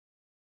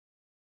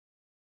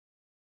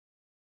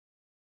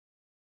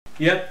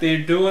Yep, they're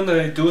doing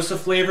the Do Us a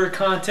Flavor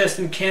contest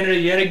in Canada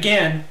yet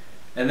again,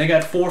 and they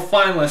got 4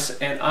 finalists,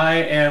 and I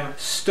am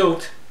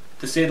stoked,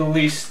 to say the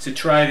least, to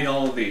try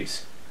all of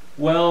these.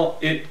 Well,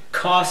 it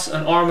costs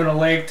an arm and a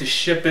leg to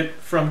ship it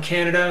from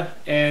Canada,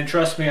 and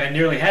trust me, I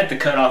nearly had to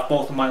cut off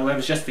both of my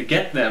limbs just to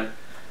get them.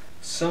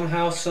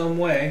 Somehow, some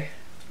way,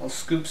 I'll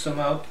scoop some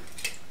out,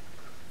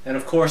 and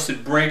of course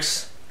it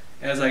breaks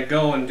as I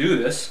go and do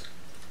this.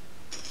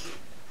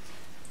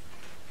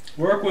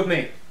 Work with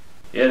me.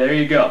 Yeah, there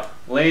you go.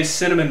 Lay's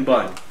Cinnamon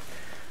Bun.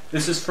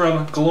 This is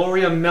from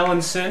Gloria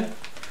Melanson.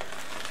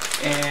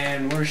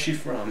 And where's she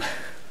from?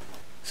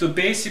 So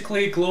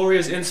basically,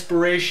 Gloria's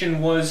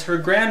inspiration was her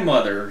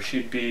grandmother.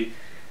 She'd be,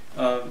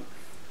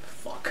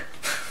 fuck.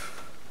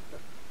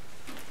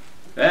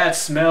 That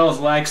smells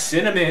like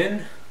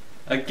cinnamon.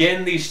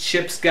 Again, these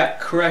chips got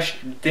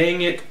crushed.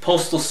 Dang it,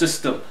 postal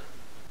system.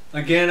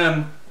 Again,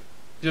 I'm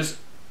just...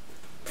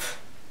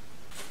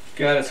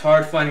 God, it's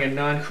hard finding a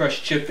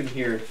non-crushed chip in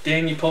here.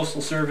 Dang you,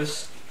 Postal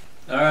Service.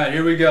 Alright,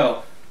 here we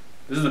go.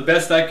 This is the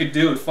best I could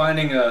do at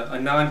finding a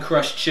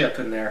non-crushed chip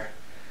in there.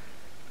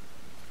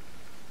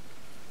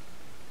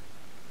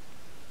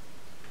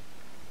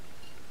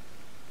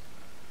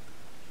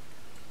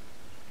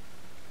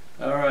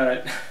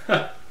 Alright.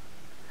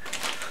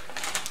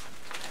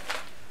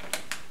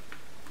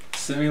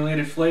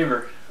 Simulated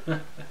flavor. At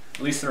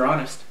least they're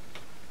honest.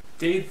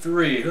 Day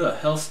 3. Who the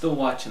hell's still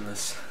watching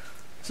this?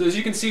 So as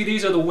you can see,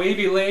 these are the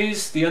wavy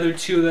Lays. The other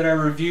 2 that I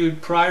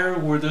reviewed prior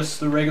were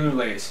just the regular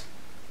Lays.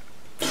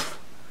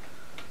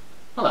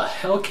 How the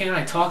hell can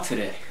I talk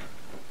today?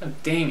 Oh,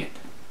 dang it.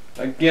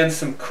 Again,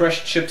 some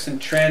crushed chips in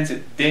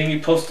transit. Dang you,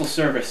 Postal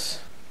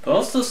Service.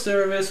 Postal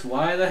Service,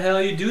 why the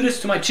hell you do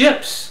this to my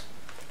chips?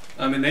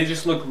 I mean, they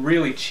just look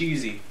really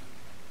cheesy.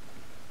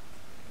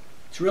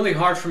 It's really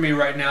hard for me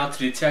right now to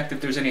detect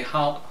if there's any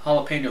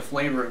jalapeno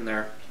flavor in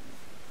there.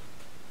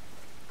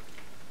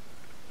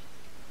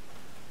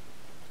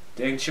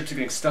 Dang, chips are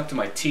getting stuck to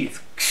my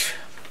teeth.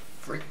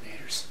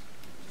 Frickinators.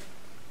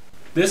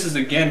 This is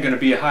again going to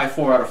be a high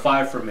 4 out of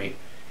 5 for me.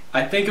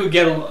 I think it would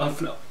get a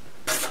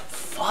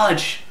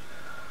fudge.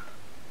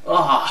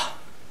 Ah.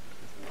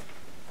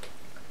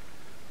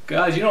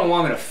 Guys, you don't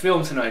want me to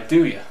film tonight,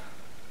 do you?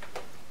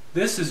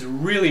 This is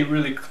really,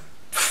 really...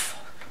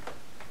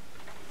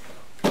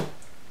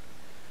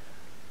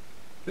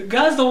 The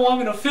guys don't want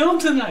me to film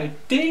tonight.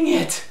 Dang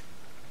it.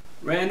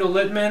 Randall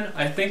Littman,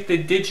 I think they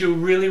did you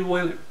really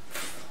well.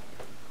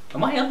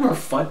 Am I up for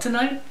fun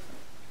tonight?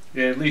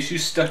 Yeah, at least you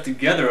stuck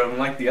together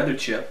unlike the other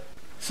chip.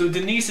 So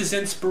Denise's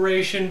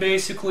inspiration,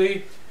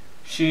 basically,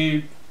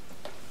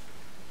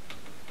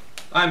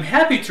 I'm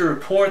happy to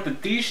report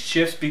that these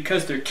chips,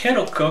 because they're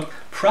kettle cooked,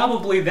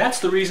 probably that's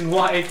the reason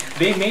why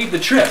they made the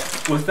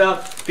trip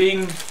without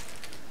being...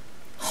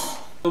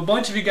 A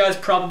bunch of you guys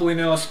probably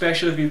know,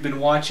 especially if you've been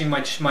watching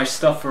my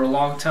stuff for a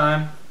long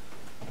time.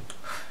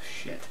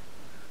 Shit.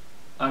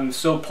 I'm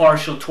so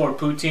partial toward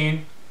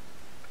poutine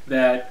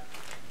that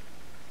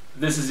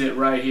this is it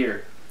right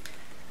here.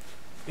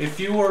 If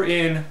you were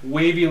in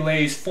Wavy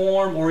Lay's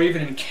form or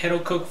even in kettle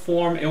cook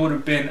form, it would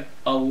have been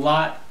a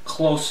lot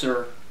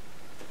closer.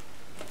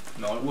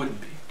 No, it wouldn't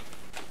be.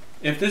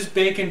 If this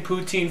bacon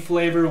poutine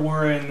flavor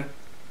were in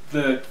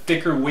the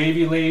thicker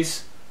Wavy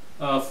Lay's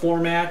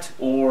format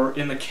or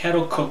in the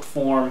kettle cooked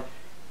form,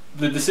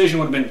 the decision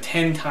would have been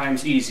 10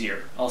 times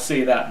easier. I'll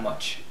say that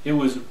much. It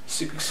was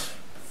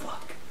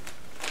fuck.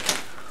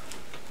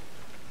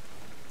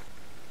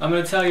 I'm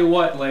gonna tell you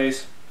what,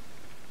 Lays.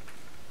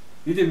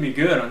 You did me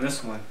good on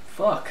this one.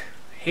 Fuck.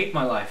 I hate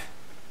my life.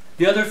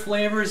 The other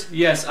flavors,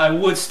 yes, I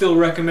would still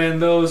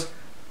recommend those,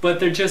 but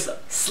they're just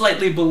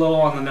slightly below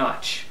on the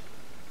notch.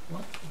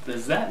 What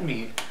does that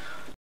mean?